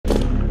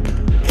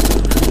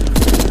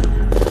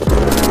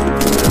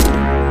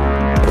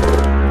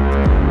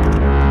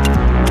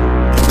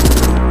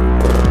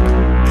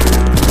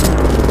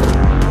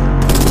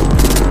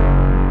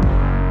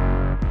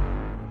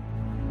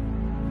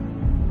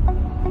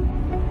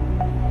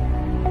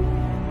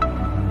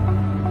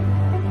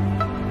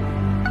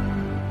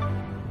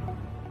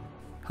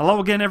Hello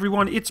again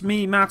everyone, it's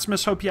me,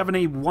 Maximus. Hope you're having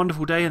a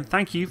wonderful day and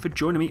thank you for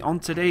joining me on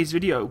today's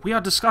video. We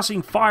are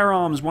discussing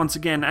firearms once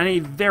again, and a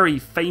very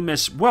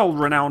famous,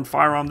 well-renowned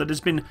firearm that has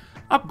been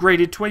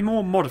upgraded to a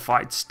more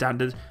modified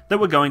standard that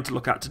we're going to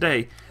look at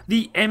today.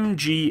 The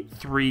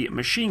MG-3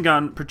 machine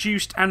gun,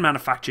 produced and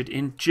manufactured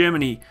in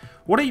Germany.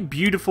 What a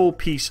beautiful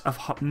piece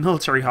of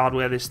military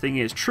hardware this thing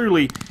is.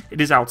 Truly,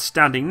 it is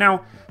outstanding.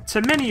 Now,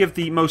 to many of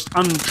the most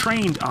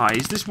untrained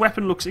eyes, this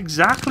weapon looks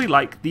exactly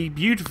like the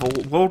beautiful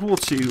World War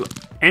II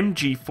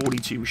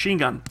MG-42 machine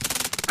gun.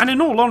 And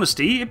in all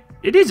honesty,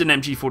 it is an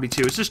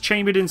MG-42, it's just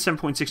chambered in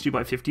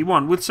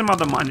 7.62x51 with some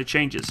other minor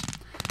changes.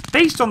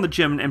 Based on the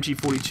German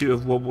MG-42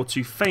 of World War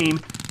II fame,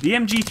 the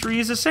MG-3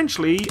 is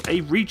essentially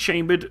a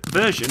rechambered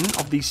version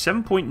of the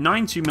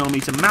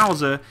 7.92mm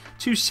Mauser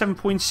to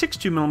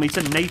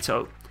 7.62mm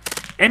NATO.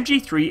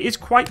 MG-3 is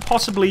quite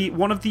possibly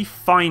one of the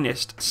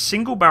finest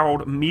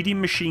single-barreled medium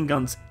machine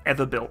guns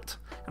ever built,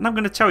 and I'm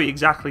going to tell you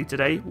exactly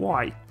today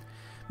why.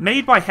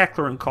 Made by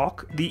Heckler &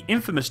 Koch, the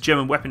infamous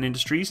German weapon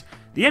industries,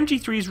 the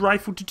MG-3 is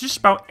rivaled to just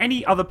about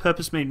any other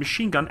purpose-made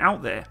machine gun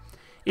out there.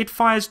 It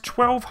fires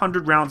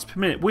 1,200 rounds per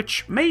minute,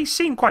 which may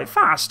seem quite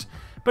fast,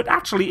 but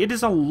actually it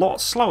is a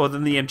lot slower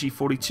than the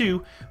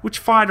MG-42, which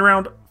fired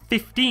around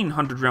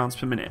 1,500 rounds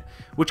per minute,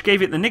 which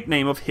gave it the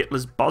nickname of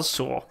Hitler's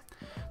Buzzsaw.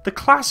 The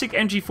classic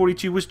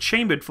MG-42 was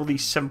chambered for the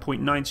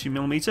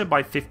 7.92mm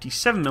by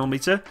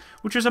 57mm,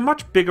 which was a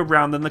much bigger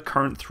round than the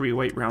current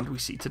 .308 round we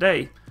see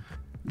today.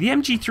 The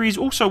MG-3 is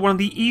also one of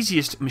the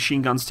easiest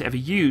machine guns to ever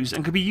use,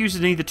 and can be used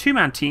in either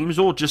two-man teams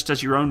or just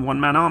as your own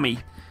one-man army.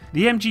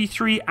 The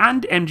MG-3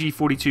 and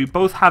MG-42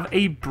 both have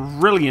a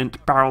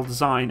brilliant barrel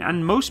design,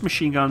 and most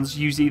machine guns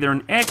use either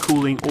an air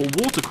cooling or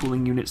water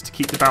cooling units to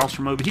keep the barrels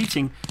from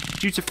overheating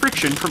due to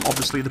friction from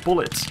obviously the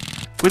bullets.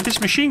 With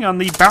this machine gun,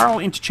 the barrel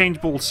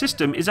interchangeable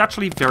system is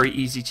actually very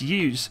easy to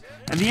use,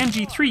 and the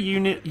MG-3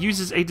 unit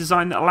uses a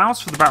design that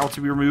allows for the barrel to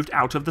be removed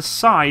out of the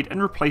side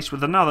and replaced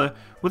with another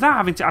without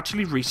having to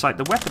actually resight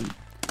the weapon.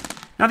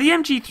 Now, the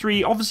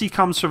MG-3 obviously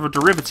comes from a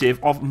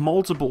derivative of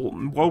multiple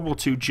World War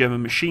II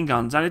German machine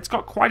guns, and it's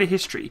got quite a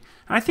history,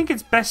 and I think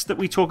it's best that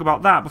we talk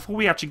about that before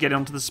we actually get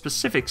onto the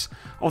specifics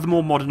of the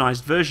more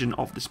modernized version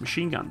of this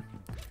machine gun.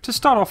 To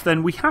start off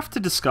then, we have to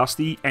discuss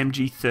the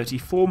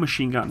MG-34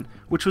 machine gun,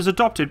 which was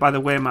adopted by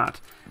the Wehrmacht,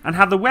 and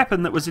had the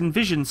weapon that was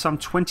envisioned some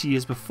 20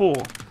 years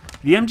before.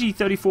 The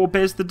MG-34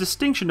 bears the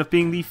distinction of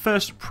being the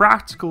first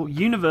practical,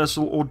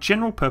 universal or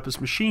general purpose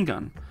machine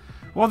gun.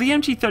 While the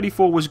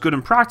MG-34 was good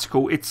and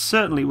practical, it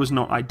certainly was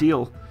not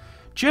ideal.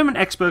 German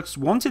experts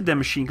wanted their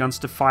machine guns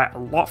to fire a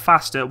lot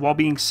faster while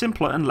being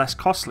simpler and less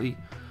costly.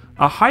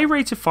 A high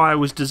rate of fire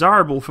was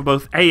desirable for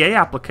both AA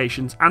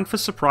applications and for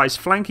surprise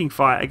flanking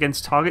fire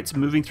against targets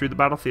moving through the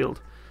battlefield.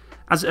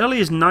 As early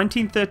as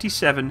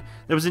 1937,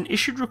 there was an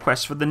issued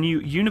request for the new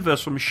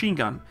universal machine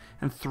gun,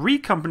 and 3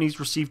 companies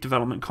received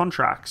development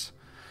contracts.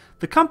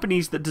 The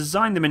companies that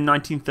designed them in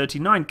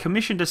 1939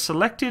 commissioned a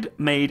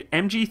selected-made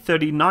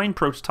MG-39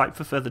 prototype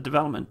for further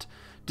development,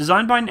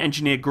 designed by an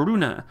engineer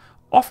Gruner,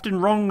 often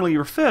wrongly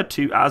referred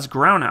to as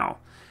Graunau,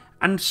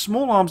 and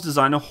small arms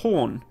designer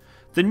Horn.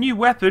 The new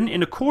weapon,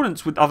 in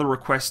accordance with other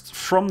requests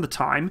from the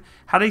time,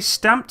 had a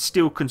stamped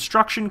steel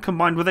construction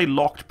combined with a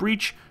locked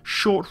breech,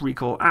 short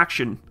recoil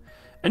action.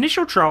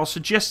 Initial trials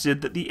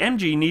suggested that the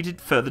MG needed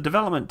further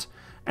development,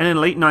 and in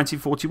late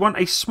 1941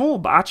 a small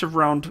batch of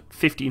around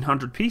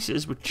 1,500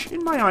 pieces, which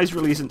in my eyes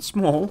really isn't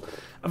small,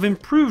 of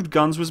improved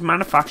guns was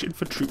manufactured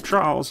for troop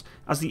trials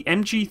as the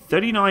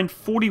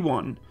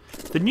MG-39-41.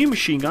 The new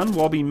machine gun,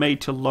 while being made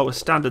to lower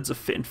standards of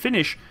fit and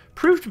finish,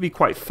 proved to be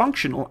quite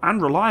functional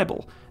and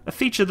reliable, a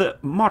feature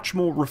that much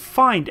more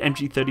refined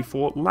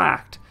MG-34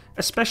 lacked,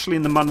 especially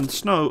in the mud and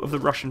snow of the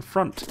Russian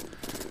front.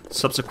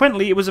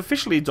 Subsequently, it was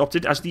officially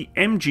adopted as the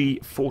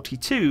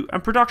MG-42,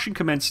 and production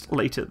commenced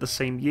later the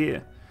same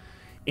year.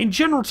 In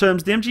general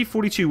terms, the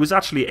MG-42 was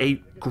actually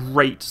a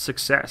great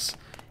success.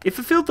 It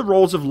fulfilled the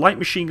roles of light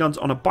machine guns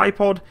on a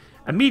bipod,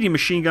 a medium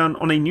machine gun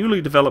on a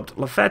newly developed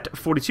Lafette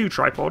 42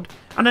 tripod,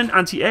 and an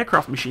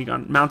anti-aircraft machine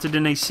gun mounted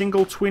in a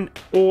single, twin,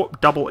 or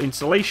double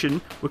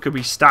installation, which could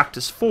be stacked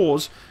as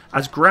 4s,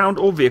 as ground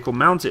or vehicle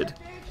mounted.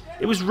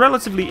 It was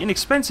relatively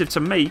inexpensive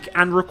to make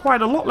and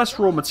required a lot less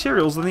raw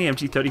materials than the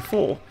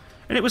MG-34,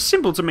 and it was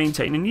simple to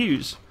maintain and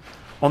use.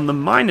 On the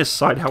minus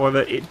side,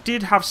 however, it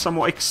did have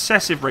somewhat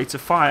excessive rates of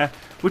fire,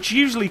 which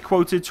usually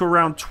quoted to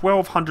around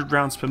 1,200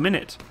 rounds per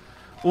minute.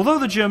 Although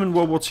the German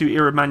World War II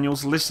era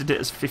manuals listed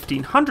it as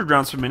 1,500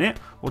 rounds per minute,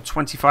 or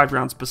 25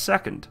 rounds per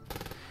second.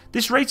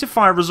 This rate of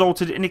fire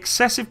resulted in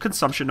excessive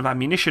consumption of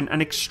ammunition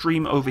and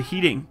extreme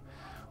overheating.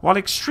 While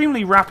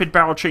extremely rapid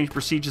barrel change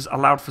procedures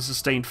allowed for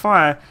sustained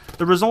fire,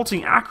 the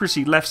resulting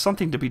accuracy left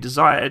something to be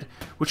desired,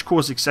 which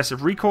caused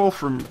excessive recoil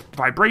from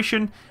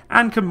vibration,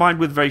 and combined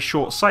with very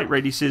short sight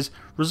radiuses,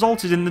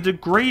 resulted in the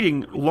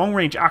degrading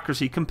long-range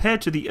accuracy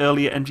compared to the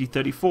earlier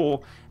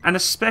MG-34, and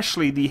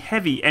especially the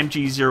heavy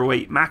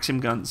MG-08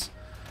 Maxim guns.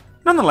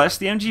 Nonetheless,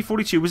 the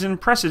MG-42 was an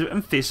impressive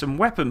and fearsome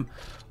weapon,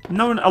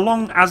 known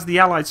along as the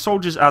Allied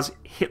soldiers as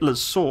Hitler's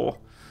Saw.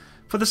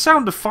 for the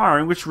sound of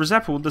firing which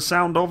resembled the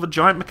sound of a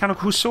giant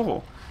mechanical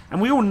saw.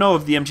 And we all know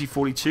of the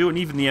MG-42 and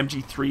even the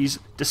MG-3's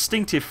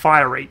distinctive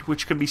fire rate,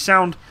 which can be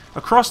sound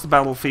across the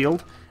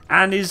battlefield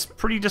and is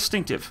pretty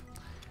distinctive.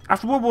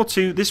 After World War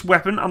II, this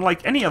weapon,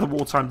 unlike any other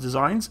wartime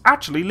designs,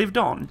 actually lived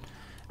on,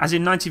 as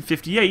in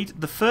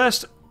 1958, the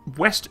first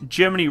West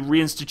Germany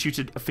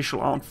reinstituted official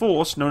armed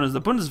force, known as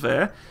the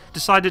Bundeswehr,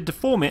 decided to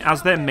form it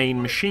as their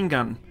main machine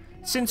gun.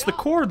 Since the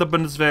core of the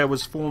Bundeswehr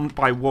was formed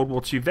by World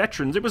War II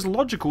veterans, it was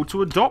logical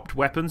to adopt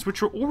weapons which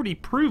were already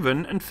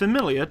proven and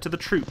familiar to the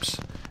troops,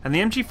 and the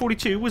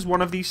MG-42 was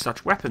one of these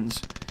such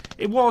weapons.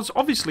 It was,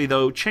 obviously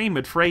though,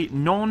 chambered for a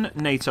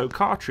non-NATO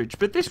cartridge,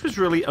 but this was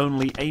really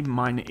only a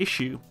minor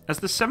issue, as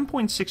the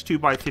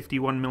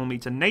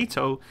 7.62x51mm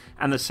NATO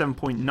and the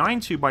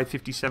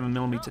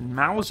 7.92x57mm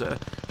Mauser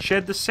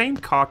shared the same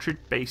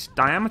cartridge-based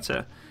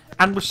diameter,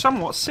 and were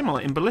somewhat similar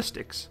in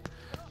ballistics.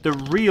 The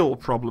real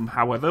problem,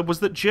 however, was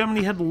that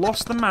Germany had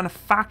lost the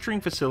manufacturing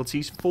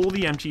facilities for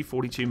the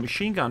MG-42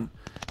 machine gun,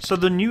 so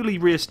the newly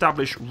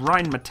re-established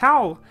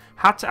Rheinmetall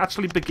had to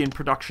actually begin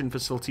production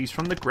facilities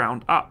from the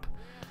ground up.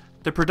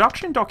 The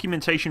production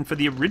documentation for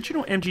the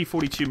original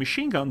MG-42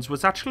 machine guns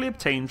was actually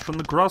obtained from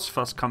the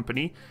Grossfuss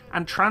company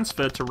and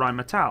transferred to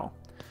Rheinmetall.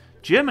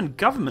 German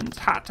government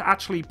had to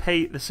actually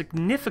pay the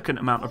significant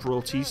amount of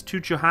royalties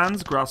to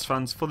Johannes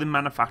Grossfuss for the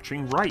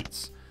manufacturing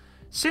rights.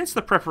 Since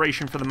the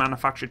preparation for the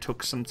manufacture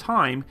took some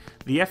time,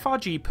 the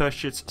FRG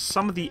purchased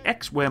some of the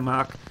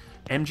ex-Wehrmacht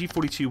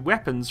MG-42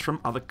 weapons from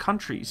other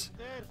countries.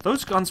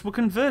 Those guns were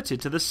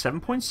converted to the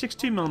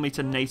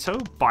 7.62mm NATO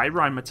by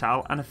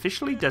Rheinmetall and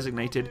officially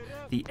designated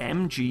the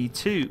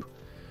MG-2.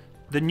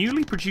 The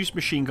newly produced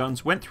machine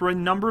guns went through a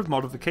number of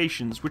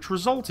modifications which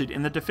resulted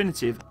in the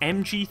definitive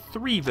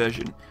MG-3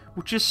 version,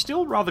 which is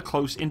still rather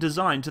close in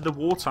design to the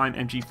wartime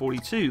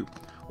MG-42,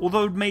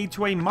 although made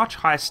to a much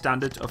higher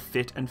standard of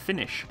fit and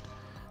finish.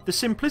 The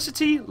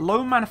simplicity,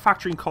 low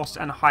manufacturing costs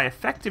and high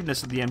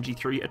effectiveness of the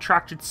MG-3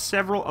 attracted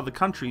several other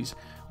countries,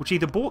 which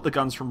either bought the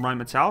guns from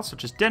Rheinmetall,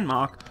 such as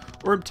Denmark,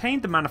 or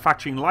obtained the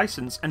manufacturing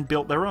license and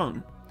built their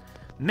own.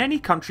 Many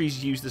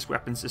countries use this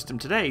weapon system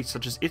today,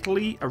 such as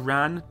Italy,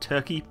 Iran,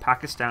 Turkey,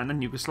 Pakistan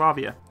and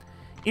Yugoslavia.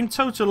 In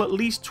total, at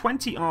least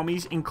 20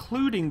 armies,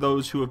 including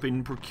those who have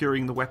been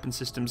procuring the weapon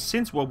systems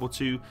since World War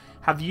II,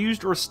 have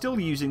used or are still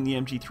using the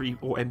MG-3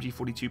 or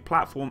MG-42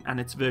 platform and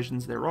its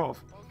versions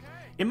thereof.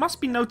 It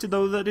must be noted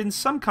though that in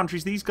some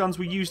countries these guns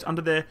were used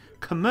under their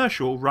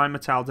commercial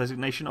Rheinmetall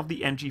designation of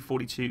the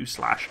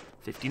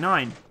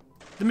MG-42/59.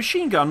 The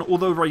machine gun,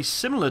 although very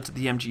similar to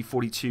the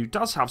MG-42,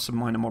 does have some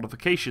minor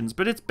modifications,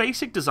 but its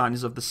basic design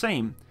is of the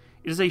same.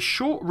 It is a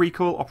short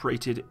recoil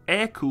operated,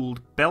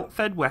 air-cooled,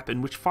 belt-fed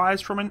weapon which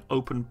fires from an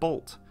open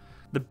bolt.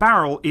 The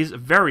barrel is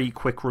very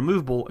quick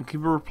removable and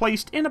can be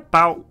replaced in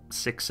about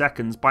 6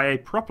 seconds by a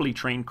properly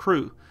trained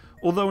crew,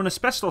 although an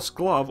asbestos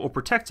glove or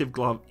protective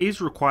glove is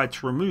required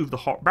to remove the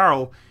hot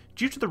barrel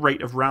due to the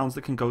rate of rounds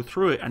that can go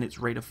through it and its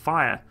rate of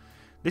fire.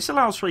 This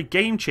allows for a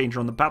game changer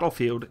on the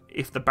battlefield.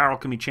 If the barrel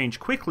can be changed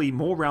quickly,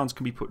 more rounds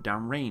can be put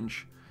down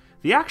range.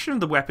 The action of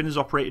the weapon is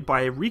operated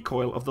by a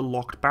recoil of the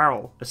locked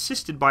barrel,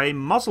 assisted by a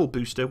muzzle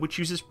booster which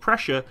uses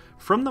pressure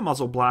from the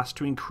muzzle blast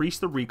to increase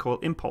the recoil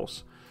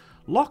impulse.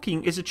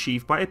 Locking is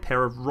achieved by a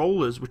pair of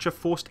rollers which are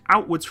forced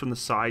outwards from the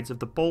sides of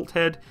the bolt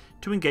head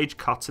to engage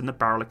cuts in the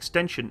barrel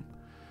extension.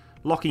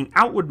 Locking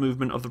outward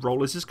movement of the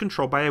rollers is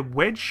controlled by a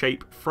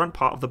wedge-shaped front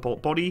part of the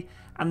bolt body,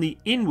 and the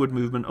inward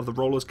movement of the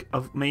rollers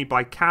made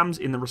by cams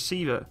in the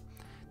receiver.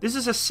 This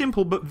is a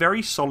simple but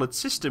very solid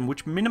system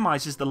which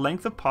minimises the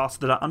length of paths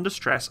that are under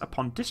stress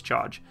upon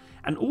discharge,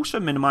 and also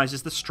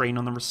minimises the strain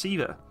on the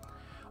receiver.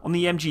 On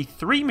the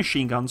MG-3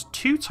 machine guns,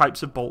 two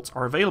types of bolts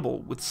are available,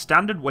 with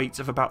standard weights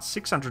of about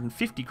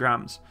 650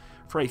 grams,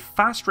 for a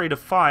fast rate of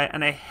fire,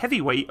 and a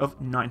heavy weight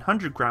of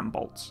 900 gram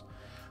bolts.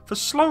 For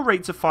slow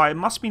rates of fire, it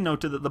must be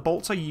noted that the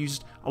bolts are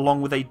used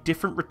along with a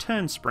different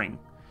return spring.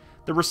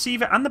 The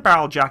receiver and the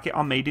barrel jacket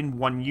are made in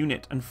one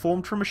unit and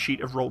formed from a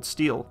sheet of rolled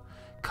steel,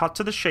 cut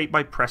to the shape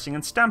by pressing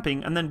and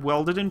stamping, and then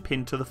welded and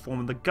pinned to the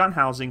form of the gun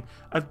housing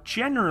of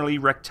generally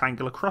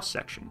rectangular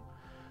cross-section.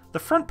 The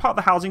front part of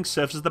the housing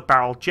serves as the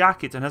barrel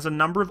jacket and has a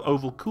number of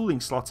oval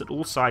cooling slots at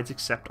all sides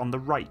except on the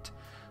right.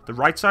 The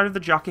right side of the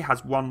jacket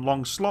has one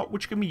long slot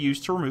which can be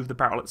used to remove the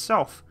barrel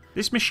itself.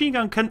 This machine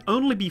gun can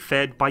only be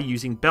fed by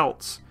using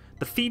belts.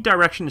 The feed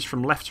direction is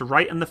from left to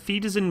right, and the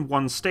feed is in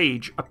one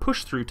stage, a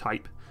push-through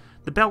type.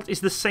 The belt is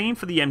the same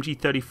for the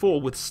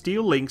MG-34 with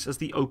steel links as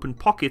the open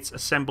pockets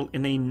assembled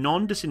in a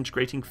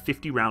non-disintegrating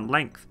 50-round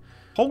length.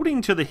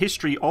 Holding to the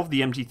history of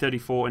the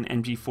MG-34 and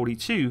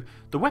MG-42,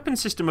 the weapon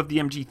system of the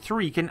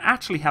MG-3 can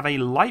actually have a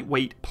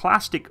lightweight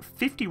plastic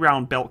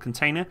 50-round belt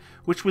container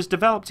which was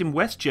developed in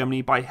West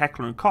Germany by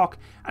Heckler & Koch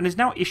and is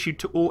now issued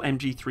to all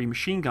MG-3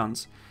 machine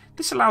guns.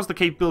 This allows the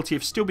capability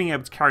of still being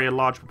able to carry a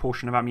large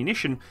proportion of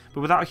ammunition,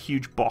 but without a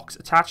huge box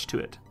attached to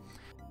it.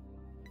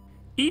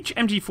 Each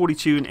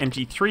MG-42 and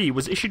MG-3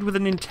 was issued with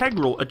an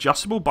integral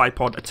adjustable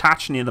bipod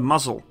attached near the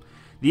muzzle.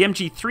 The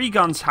MG-3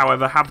 guns,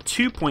 however, have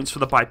 2 points for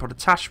the bipod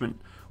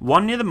attachment,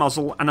 one near the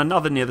muzzle and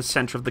another near the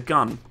centre of the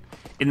gun.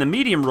 In the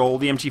medium role,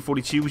 the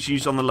MG-42 was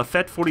used on the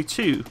Lafette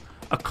 42,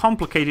 a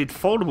complicated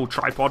foldable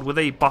tripod with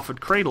a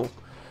buffered cradle.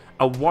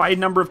 A wide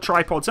number of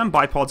tripods and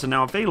bipods are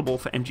now available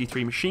for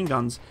MG-3 machine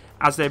guns,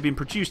 as they have been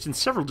produced in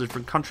several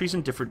different countries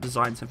and different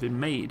designs have been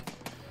made.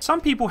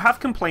 Some people have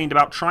complained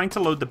about trying to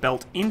load the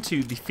belt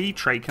into the feed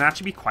tray can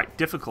actually be quite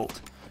difficult.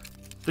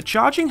 The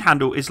charging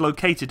handle is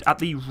located at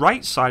the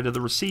right side of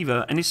the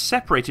receiver and is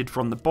separated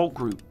from the bolt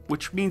group,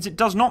 which means it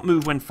does not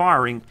move when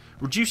firing,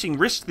 reducing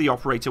risk to the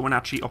operator when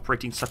actually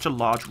operating such a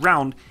large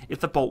round if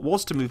the bolt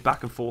was to move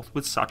back and forth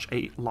with such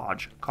a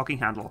large cocking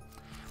handle.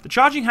 The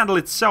charging handle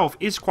itself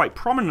is quite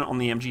prominent on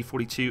the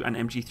MG-42 and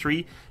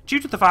MG-3 due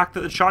to the fact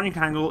that the charging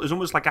handle is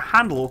almost like a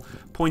handle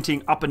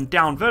pointing up and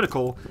down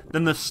vertical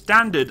than the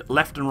standard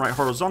left and right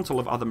horizontal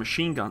of other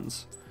machine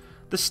guns.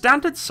 The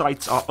standard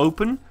sights are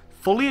open,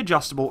 fully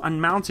adjustable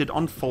and mounted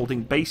on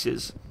folding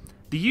bases.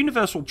 The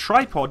universal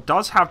tripod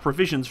does have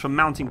provisions for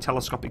mounting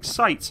telescopic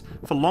sights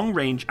for long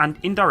range and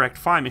indirect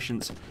fire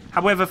missions.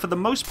 However, for the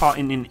most part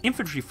in an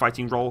infantry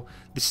fighting role,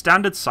 the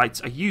standard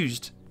sights are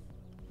used.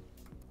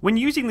 When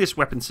using this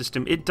weapon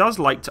system, it does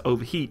like to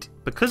overheat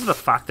because of the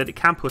fact that it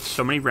can put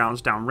so many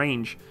rounds down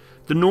range.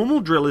 The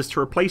normal drill is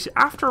to replace it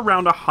after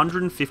around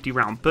 150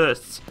 round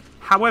bursts.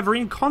 However,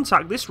 in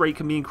contact this rate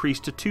can be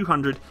increased to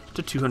 200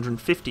 to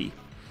 250.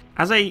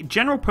 As a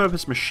general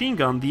purpose machine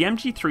gun, the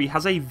MG-3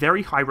 has a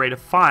very high rate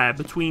of fire,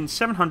 between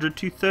 700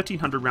 to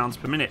 1300 rounds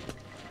per minute.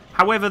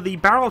 However, the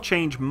barrel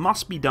change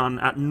must be done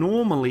at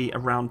normally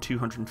around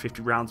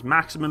 250 rounds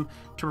maximum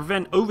to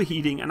prevent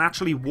overheating and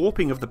actually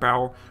warping of the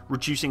barrel,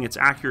 reducing its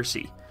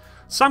accuracy.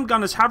 Some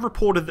gunners have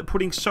reported that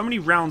putting so many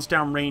rounds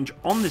down range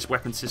on this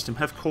weapon system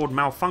have caused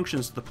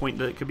malfunctions to the point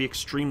that it could be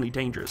extremely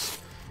dangerous.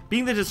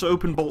 Being that it's an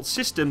open bolt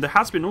system, there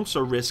has been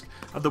also risk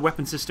of the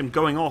weapon system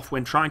going off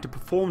when trying to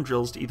perform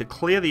drills to either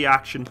clear the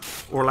action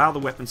or allow the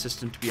weapon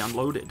system to be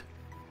unloaded.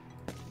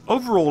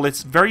 Overall,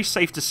 it's very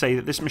safe to say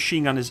that this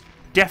machine gun has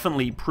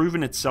definitely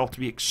proven itself to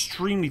be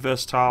extremely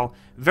versatile,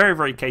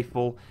 very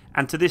capable,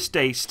 and to this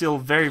day still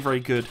very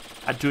good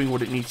at doing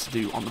what it needs to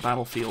do on the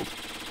battlefield.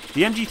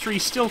 The MG-3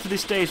 still to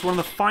this day is one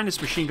of the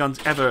finest machine guns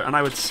ever, and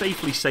I would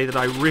safely say that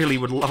I really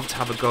would love to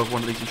have a go of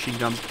one of these machine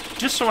guns,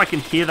 just so I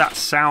can hear that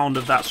sound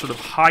of that sort of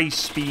high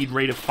speed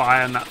rate of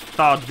fire and that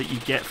thud that you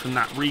get from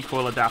that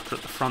recoil adapter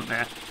at the front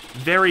there.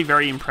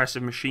 Very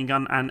impressive machine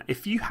gun, and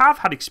if you have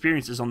had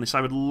experiences on this,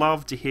 I would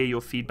love to hear your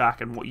feedback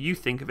and what you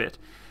think of it.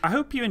 I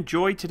hope you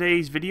enjoyed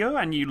today's video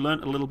and you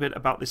learnt a little bit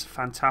about this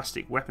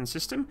fantastic weapon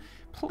system.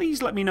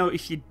 Please let me know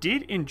if you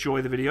did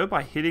enjoy the video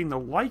by hitting the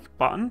like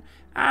button,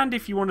 and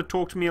if you want to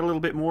talk to me a little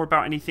bit more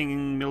about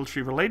anything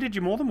military related,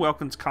 you're more than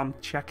welcome to come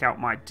check out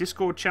my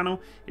Discord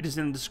channel. It is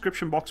in the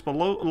description box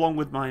below, along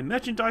with my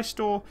merchandise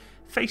store,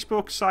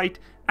 Facebook site,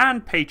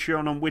 and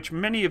Patreon, on which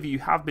many of you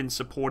have been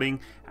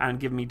supporting and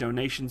giving me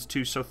donations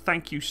to, so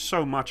thank you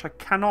so much. I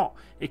cannot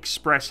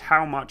express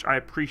how much I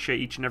appreciate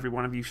each and every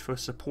one of you for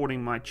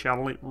supporting my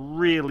channel. It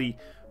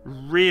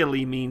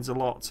really means a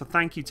lot, so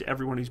thank you to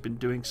everyone who's been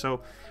doing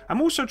so.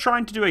 I'm also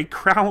trying to do a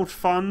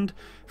crowdfund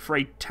for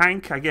a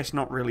tank, I guess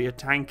not really a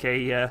tank,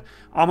 a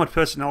armored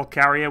personnel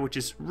carrier, which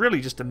is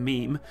really just a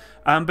meme,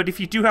 but if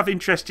you do have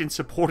interest in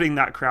supporting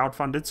that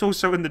crowdfund, it's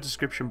also in the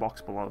description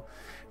box below.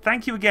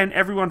 Thank you again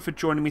everyone for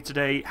joining me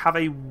today. Have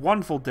a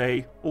wonderful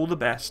day, all the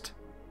best,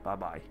 bye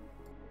bye.